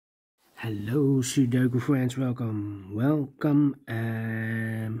Hello Sudoku friends, welcome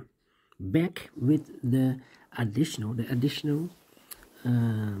back with the additional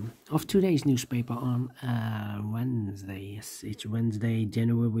of today's newspaper on Wednesday. Yes, it's Wednesday,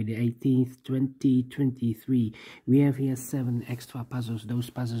 January the 18th, 2023. We have here 7 extra puzzles.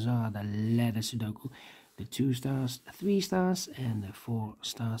 Those puzzles are the letter Sudoku, the 2 stars, 3 stars, and the 4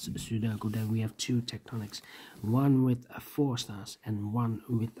 stars Sudoku. Then we have 2 tectonics, one with 4 stars and one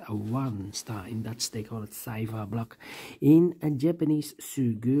with a 1 star. In Dutch they call it Saiva block. In a Japanese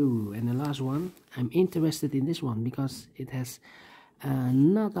Suguru. And the last one, I'm interested in this one because it has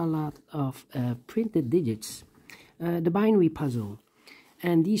not a lot of printed digits. The binary puzzle.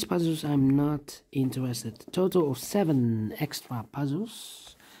 And these puzzles I'm not interested. Total of 7 extra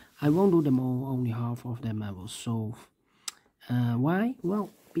puzzles. I won't do them all, only half of them I will solve. Why? Well,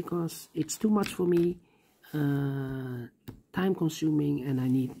 because it's too much for me, time consuming, and I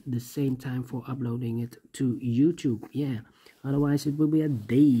need the same time for uploading it to YouTube. Yeah, otherwise it will be a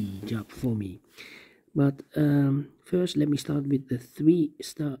day job for me. But first let me start with the 3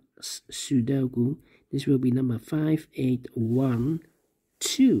 stars Sudoku. This will be number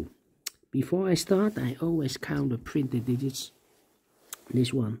 5812. Before I start, I always count the printed digits.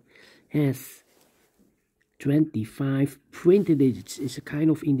 This one has 25 printed digits. It's a kind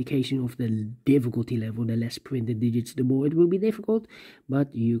of indication of the difficulty level. The less printed digits, the more it will be difficult.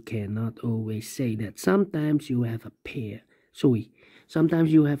 But you cannot always say that. Sometimes you have a pair.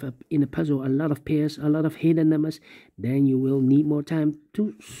 Sometimes you have in a puzzle a lot of pairs, a lot of hidden numbers. Then you will need more time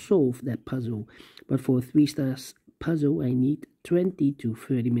to solve that puzzle. But for a 3 stars puzzle, I need 20 to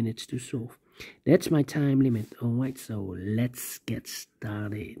 30 minutes to solve. That's my time limit. Alright, so let's get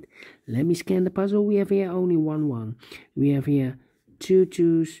started. Let me scan the puzzle. We have here only 1. We have here 2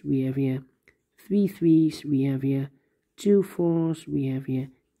 2s. We have here 3 3s. We have here 2 4s. We have here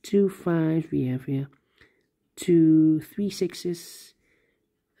 2 5s. We have here 2 3 6s.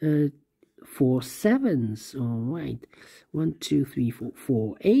 4 7s. Alright. 1 2 3 4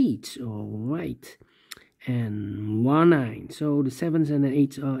 4 8s. Alright. And 1 9. So the 7s and the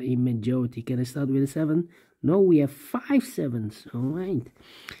 8s are a majority. Can I start with a 7? No, we have 5 7s. Alright.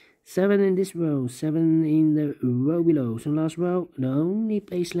 7 in this row, 7 in the row below. So last row, the only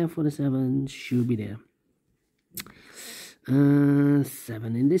place left for the 7 should be there.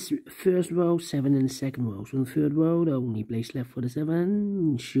 7 in this first row, 7 in the second row. So in the third row, the only place left for the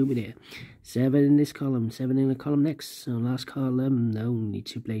 7 should be there. 7 in this column, 7 in the column next. So last column, the only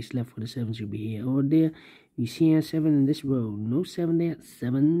 2 places left for the 7 should be here or there. You see here 7 in this row, no 7 there,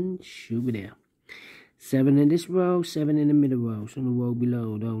 7 should be there. 7 in this row, 7 in the middle row. So in the row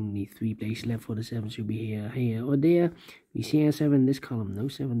below, the only 3 places left for the 7 should be here or there. We see here 7 in this column, no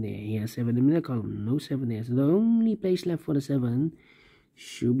 7 there. Here 7 in the middle column, no 7 there. So the only place left for the 7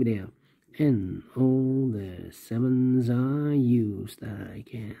 should be there. And all the 7s are used, I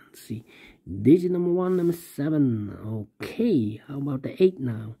can see. Digit number 1, number 7. Okay, how about the 8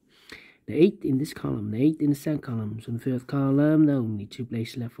 now? The 8 in this column, the 8 in the second column. So in the third column, the only 2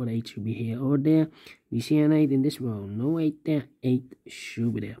 places left for the 8 should be here or there. We see an 8 in this row, no 8 there, 8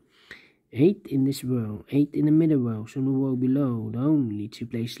 should be there. 8 in this row, 8 in the middle row. So in the row below, the only 2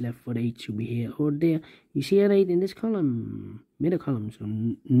 places left for the 8 should be here or there. You see an 8 in this column, middle column. So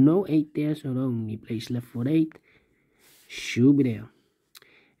no 8 there, so the only place left for the 8 should be there.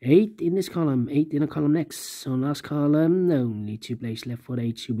 8 in this column, 8 in the column next. So last column, the only 2 places left for the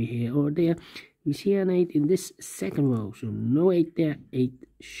 8 should be here or there. We see an 8 in this second row. So no 8 there, 8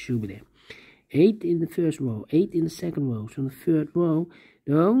 should be there. 8 in the first row, 8 in the second row. So in the third row,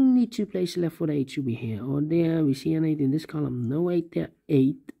 the only 2 places left for the 8 should be here or there. We see an 8 in this column, no 8 there,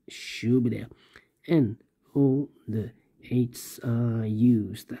 8 should be there. And all the 8s are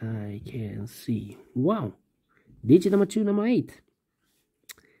used, I can see. Wow! Digit number 2, number 8.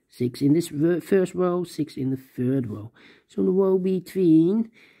 6 in this first row, 6 in the third row. So in the row between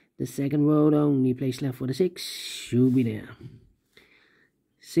the second row, the only place left for the 6 should be there.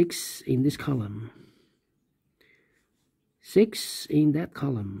 6 in this column. 6 in that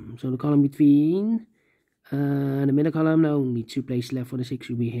column. So the column between the middle column, the only 2 places left for the 6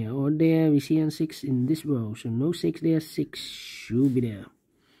 should be here or there. We see a 6 in this row. So no 6 there, 6 should be there.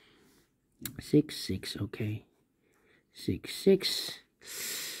 6, 6, okay. 6, 6.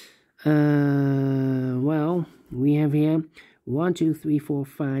 Well, we have here 1, 2, 3, 4,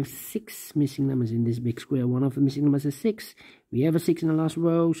 5, 6 missing numbers in this big square. One of the missing numbers is 6. We have a 6 in the last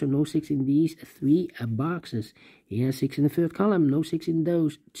row, so no 6 in these 3 boxes. Here 6 in the third column, no 6 in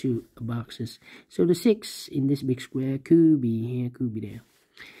those 2 boxes. So the 6 in this big square could be here, could be there.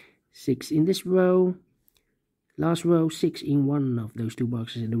 6 in this row, Last row, 6 in one of those two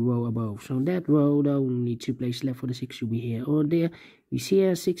boxes in the row above. So that row, the only two places left for the 6 should be here or there. We see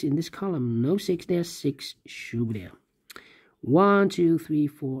here 6 in this column. No 6 there, 6 should be there. 1, 2, 3,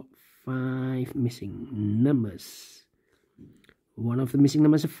 4, 5 missing numbers. One of the missing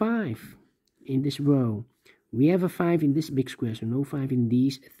numbers is 5 in this row. We have a 5 in this big square, so no 5 in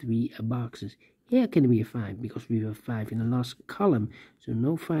these 3 boxes. Here can be a 5 because we have 5 in the last column, so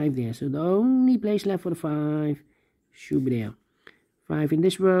no 5 there. So the only place left for the 5 should be there. 5 in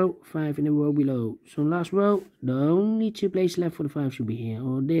this row, 5 in the row below. So last row, the only two places left for the 5 should be here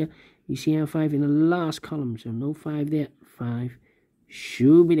or there. You see how 5 in the last column, so no 5 there. 5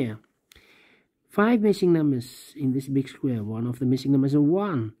 should be there. 5 missing numbers in this big square. One of the missing numbers is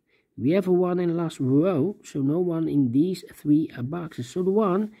 1. We have a 1 in the last row, so no 1 in these 3 boxes. So the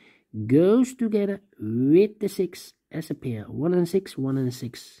 1 goes together with the 6 as a pair. 1 and 6, 1 and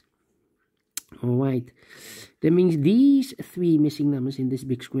 6. Alright, that means these 3 missing numbers in this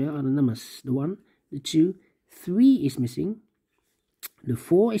big square are the numbers. The 1, the 2, 3 is missing. The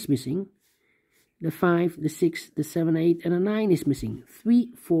 4 is missing. The 5, the 6, the 7, 8, and the 9 is missing.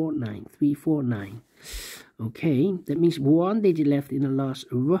 3, 4, 9. 3, 4, 9. Okay, that means 1 digit left in the last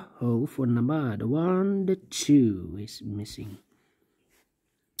row for number. The 1, the 2 is missing.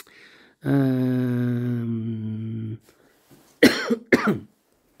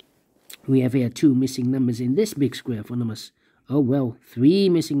 We have here 2 missing numbers in this big square for numbers. Oh well, 3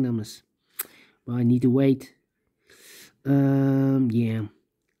 missing numbers. Well, I need to wait. Yeah.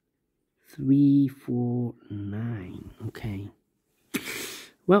 3, 4, 9. Okay.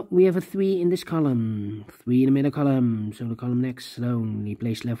 Well, we have a 3 in this column. 3 in the middle column. So the column next, the only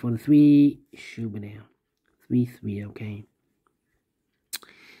place left for the 3 should be there. 3, 3, okay.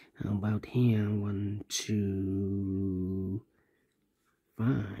 How about here? 1, 2,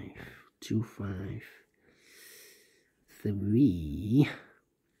 5. 2, 5. 3.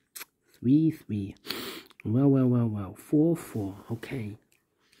 3, 3. Well. 4, 4. Okay.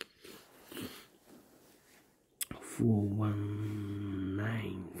 4, 1,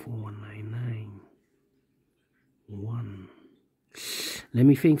 9. 4, 1, 9, 9. 1. Let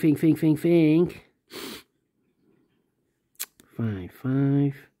me think. 5,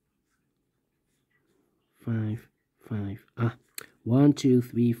 5. 5, 5. 1, 2,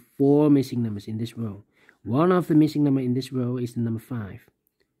 3, 4 missing numbers in this row. One of the missing number in this row is the number 5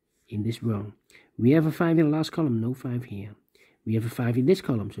 in this row. We have a 5 in the last column, no 5 here. We have a 5 in this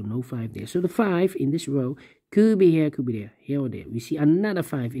column, so no 5 there. So the 5 in this row could be here, could be there, here or there. We see another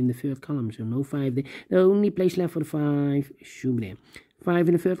 5 in the third column, so no 5 there. The only place left for the 5 should be there. 5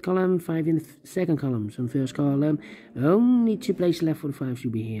 in the third column, 5 in the second column. So first column, only 2 places left for the 5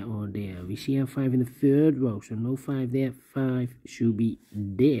 should be here or there. We see a 5 in the third row, so no 5 there. 5 should be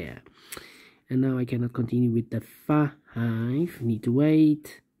there. And now I cannot continue with the 5. Need to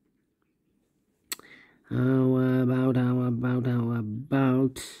wait. How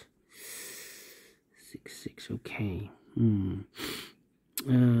about 6, 6, okay. 2,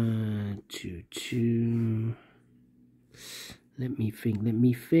 2. Let me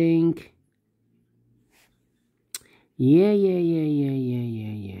think. Yeah.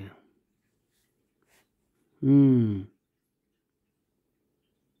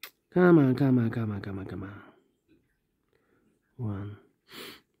 Come on. 1,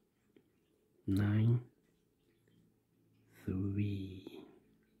 9, 3.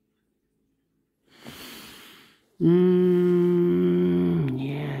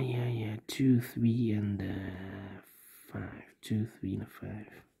 Yeah. 2, 3, and 5. 2, 3, and 5.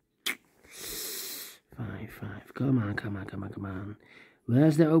 5. Come on.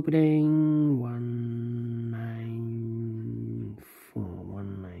 Where's the opening? 1, 9, 4.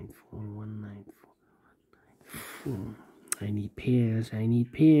 1, 9, 4. 1, 9, 4. 4. I need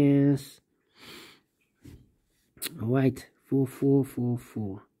pairs. Alright. 4, 4, 4,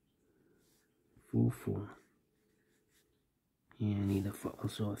 4. 4, 4. Yeah, I need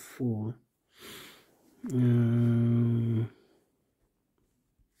also a 4.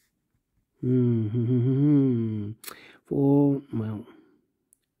 4, well,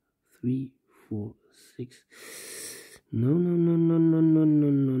 3, 4, 6. No.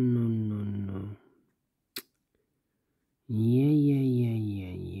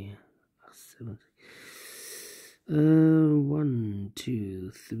 Yeah. 7. 1,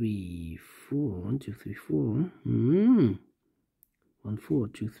 2, 3, 4. 1, 2, 3, 4. 1, 4,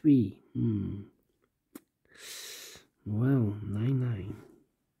 2, 3. Well, 9.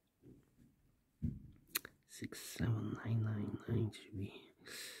 6, 7, 9.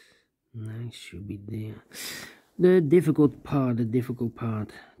 9 should be there. The difficult part.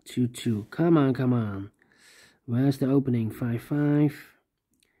 2, 2. Come on. Where's the opening? 5, 5,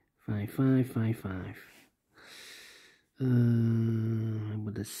 5, 5, 5, 5.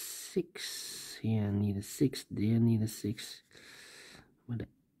 With a 6 here, I need a 6. There, I need a 6. With a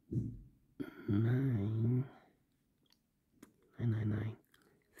 9, 9, 9, 9,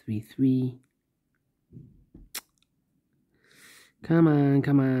 3, 3. Come on,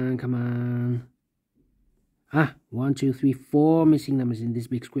 come on, come on. 1, 2, 3, 4 missing numbers in this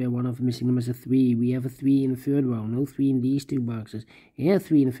big square. One of the missing numbers is 3. We have a 3 in the third row. No 3 in these two boxes. Here,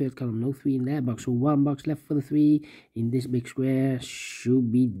 3 in the third column. No 3 in that box. So 1 box left for the 3 in this big square.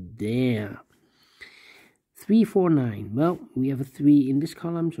 Should be there. 3, 4, 9. Well, we have a 3 in this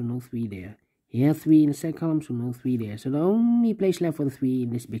column, so no 3 there. Here, 3 in the second column, so no 3 there. So the only place left for the 3 in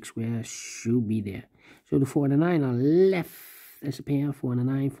this big square should be there. So the 4 and the 9 are left as a pair. 4 and the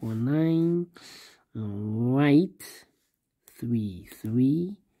 9, 4 and 9. Alright, 3,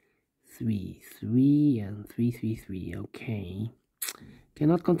 3, 3, 3, and 3, 3, 3. Okay,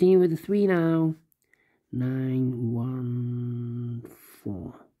 cannot continue with the 3 now. 9, 1,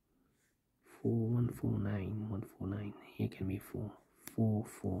 4, 4, 1, 4, 9, 1, 4, 9. Here can be 4, 4,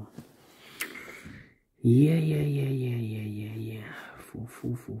 4. Yeah. 4,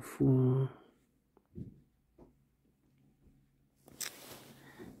 4, 4, 4.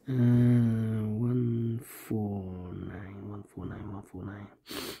 1, 4, 9, 1, 4, 9, 1, 4, 9,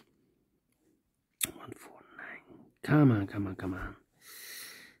 1, 4, 9. Come on, come on, come on.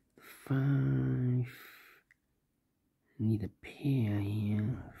 5. Need a pair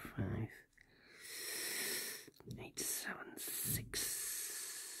here. 5, 8, 7, 6.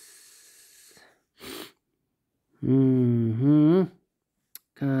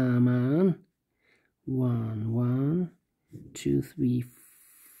 Come on. 1, 1, 2, 3,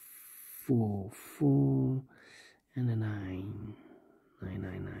 4, 4, and a 9. 9,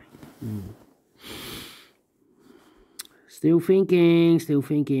 9, 9. Still thinking.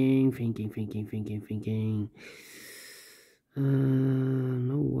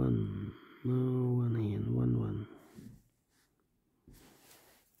 No 1. No 1 here. 1, 1.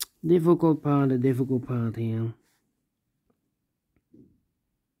 Difficult part here.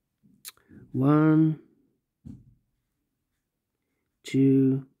 1,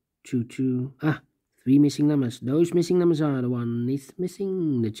 2, 2, 2. 3 missing numbers. Those missing numbers are the 1 is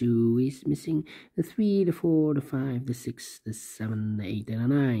missing, the 2 is missing, the 3, the 4, the 5, the 6, the 7, the 8, and the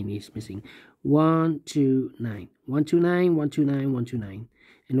 9 is missing. 1, 2, 9. 1, 2, 9, 1, 2, 9, 1, 2, 9.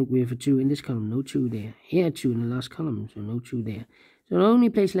 And look, we have a 2 in this column, no 2 there. Here, 2 in the last column, so no 2 there. So the only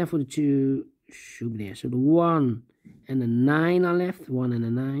place left for the 2 should be there. So the 1 and the 9 are left. 1 and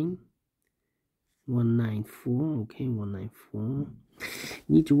the 9. 1, 9, 4. Okay, 1, 9, 4.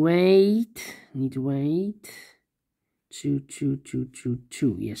 Need to wait. 2, 2, 2, 2,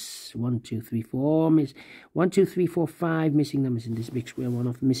 2. Yes. 1, 2, 3, 4. 1, 2, 3, 4, 5 missing numbers in this big square. One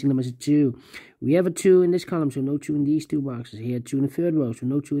of the missing numbers is 2. We have a 2 in this column, so no 2 in these two boxes. Here, 2 in the third row, so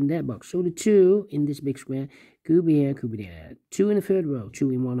no 2 in that box. So the 2 in this big square could be here, could be there. 2 in the third row, 2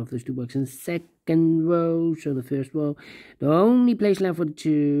 in one of those two boxes. In the second row, so the first row, the only place left for the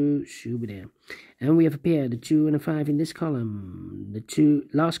 2 should be there. And we have a pair, the 2 and the 5 in this column, the 2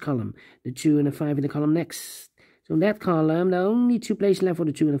 last column, the 2 and the 5 in the column next. So in that column, the only 2 places left for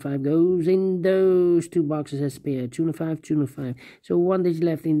the 2 and the 5 goes in those two boxes as a pair, 2 and the 5, 2 and the 5. So 1 is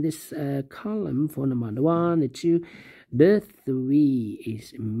left in this column for number 1, the 2, the 3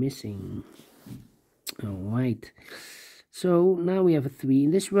 is missing. Alright. So now we have a 3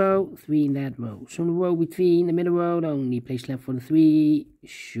 in this row, 3 in that row. So in the row between the middle row, the only place left for the 3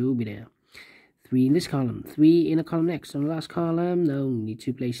 should be there. 3 in this column, 3 in the column next. On the last column, the only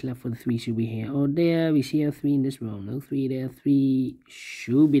 2 places left for the 3 should be here or there. We see a 3 in this row, no 3 there, 3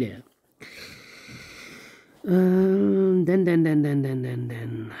 should be there. Then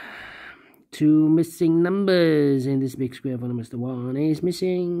 2 missing numbers in this big square for numbers. The 1 is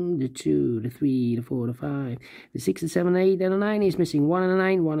missing, the 2, the 3, the 4, the 5, the 6, the 7, the 8, and the 9 is missing. 1 and the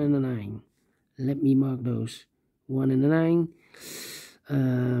 9, 1 and the 9. Let me mark those. 1 and the 9.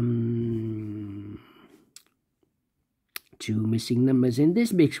 2 missing numbers in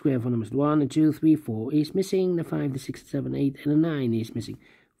this big square for numbers. 1, the 2, 3, 4 is missing. The 5, the 6, the 7, 8, and the 9 is missing.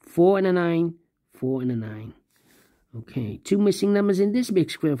 4 and the 9, 4 and the 9. Okay, 2 missing numbers in this big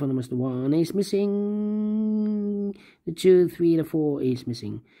square for numbers. The 1 is missing. The 2, 3, the 4 is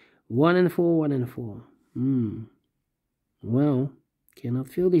missing. 1 and the 4, 1 and the 4. Well, cannot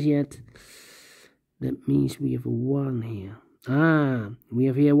fill this yet. That means we have a 1 here. We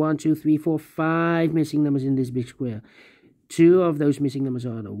have here 1, 2, 3, 4, 5 missing numbers in this big square. Two of those missing numbers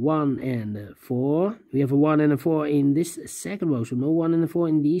are the 1 and the 4. We have a 1 and a 4 in this second row, so no 1 and a 4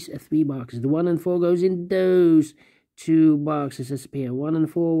 in these 3 boxes. The 1 and 4 goes in those 2 boxes as a pair. 1 and a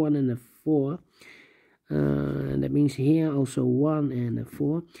 4, 1 and a 4. That means here also 1 and a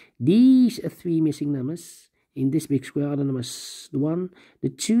 4. These 3 missing numbers in this big square are the numbers: the 1, the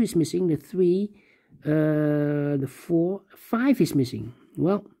 2 is missing, the 3, the 4, 5 is missing.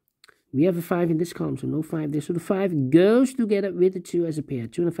 Well, we have a 5 in this column, so no 5 there. So the 5 goes together with the 2 as a pair.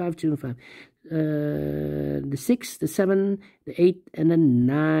 2 and a 5, 2 and a 5. The 6, the 7, the 8, and the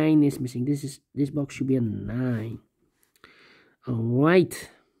 9 is missing. This box should be a 9. Alright.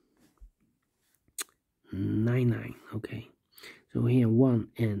 9, 9. Okay. So here 1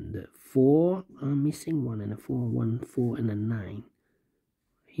 and the 4 are missing. 1 and a 4, 1, 4, and a 9.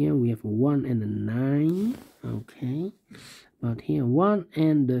 Here we have a 1 and a 9. Okay. But here 1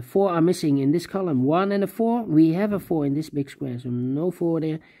 and the 4 are missing in this column. 1 and a 4. We have a 4 in this big square. So no 4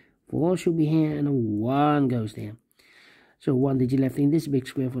 there. 4 should be here and a 1 goes there. So 1 digit left in this big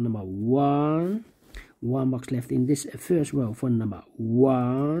square for number 1. 1 box left in this first row for number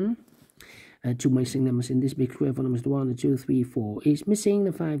 1. 2 missing numbers in this big square for numbers 1, 2, 3, 4 is missing.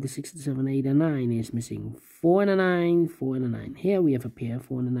 The 5, the 6, the 7, 8, and 9 is missing. 4 and a 9, 4 and a 9. Here we have a pair,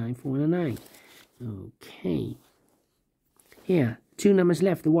 4 and a 9, 4 and a 9. Okay. Here, 2 numbers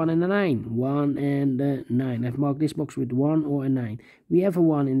left, the 1 and the 9. 1 and the 9. I've marked this box with 1 or a 9. We have a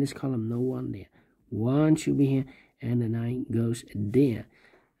 1 in this column, no 1 there. 1 should be here, and the 9 goes there.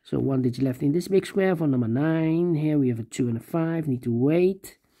 So 1 digit left in this big square for number 9. Here we have a 2 and a 5. Need to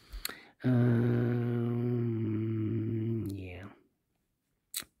wait. Yeah.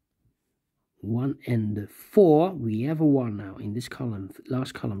 1 and the 4. We have a 1 now in this column,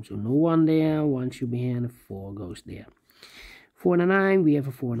 last column. So no 1 there. 1 should be here, and a 4 goes there. 4 and a 9, we have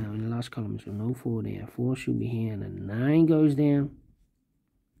a 4 now in the last column, so no 4 there. 4 should be here, and a 9 goes there.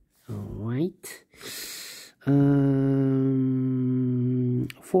 Alright. 4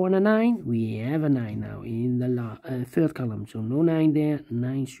 and a 9, we have a 9 now in the third column, so no 9 there.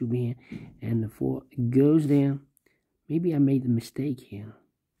 9 should be here, and the 4 goes there. Maybe I made a mistake here,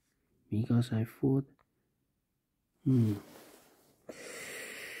 because I thought,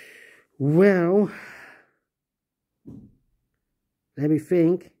 well, let me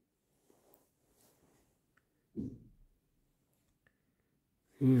think.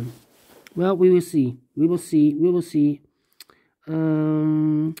 Yeah. Well, we will see. We will see. 4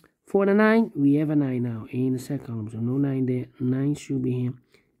 and a 9. We have a 9 now in the second column. So no 9 there. 9 should be here.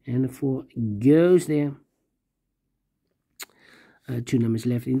 And the 4 goes there. 2 numbers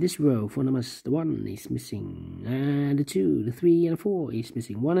left in this row. 4 numbers. The 1 is missing. The 2, the 3, and the 4 is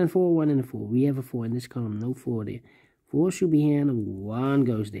missing. 1 and 4, 1 and 4. We have a 4 in this column. No 4 there. 4 should be here, and a 1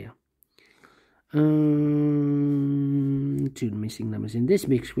 goes there. 2 missing numbers in this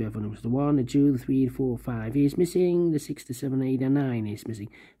big square for numbers. The 1, the 2, the 3, the 4, 5 is missing. The 6, the 7, 8, and 9 is missing.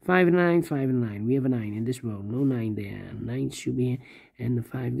 5 and 9, 5 and 9. We have a 9 in this row. No 9 there. 9 should be here, and the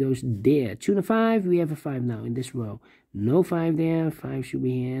 5 goes there. 2 and a 5. We have a 5 now in this row. No 5 there. 5 should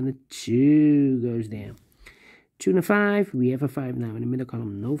be here, and the 2 goes there. 2 and a 5, we have a 5 now in the middle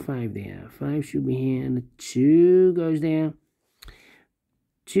column, no 5 there. 5 should be here, and the 2 goes there.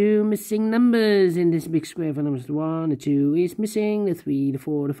 2 missing numbers in this big square for numbers. The 1, the 2 is missing. The 3, the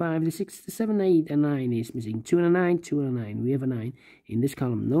 4, the 5, the 6, the 7, 8, and 9 is missing. 2 and a 9, 2 and a 9. We have a 9 in this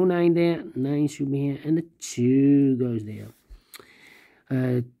column, no 9 there. 9 should be here, and the 2 goes there.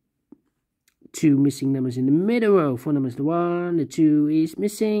 2 missing numbers in the middle row for numbers. The 1, the 2 is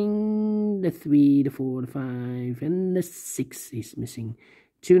missing. The 3, the 4, the 5, and the 6 is missing.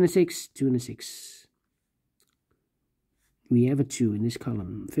 2 and a 6, 2 and a 6. We have a 2 in this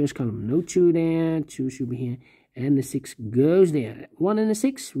column. First column, no 2 there. 2 should be here, and the 6 goes there. 1 and a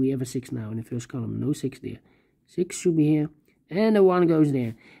 6, we have a 6 now in the first column, no 6 there. 6 should be here, and the 1 goes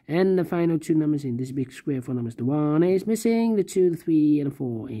there. And the final 2 numbers in this big square for numbers. The 1 is missing. The 2, the 3, and the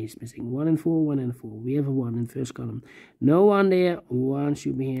 4 is missing. 1 and 4, 1 and 4. We have a 1 in the first column. No 1 there. 1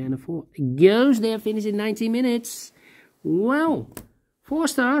 should be here, and the 4 goes there. Finish in 19 minutes. Well, 4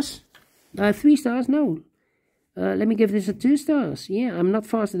 stars. 3 stars, no. Let me give this a 2 stars. Yeah, I'm not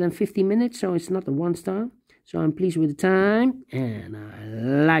faster than 50 minutes, so it's not a 1 star. So I'm pleased with the time, and I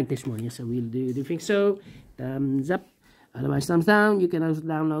like this one. Yes, I really do. Do you think so? Thumbs up. Otherwise, thumbs down. You can also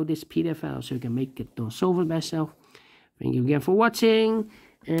download this PDF file so you can make it or solve it by yourself. Thank you again for watching,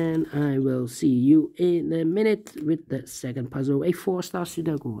 and I will see you in a minute with the second puzzle, a 4-star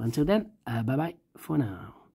Sudoku. Until then, bye-bye for now.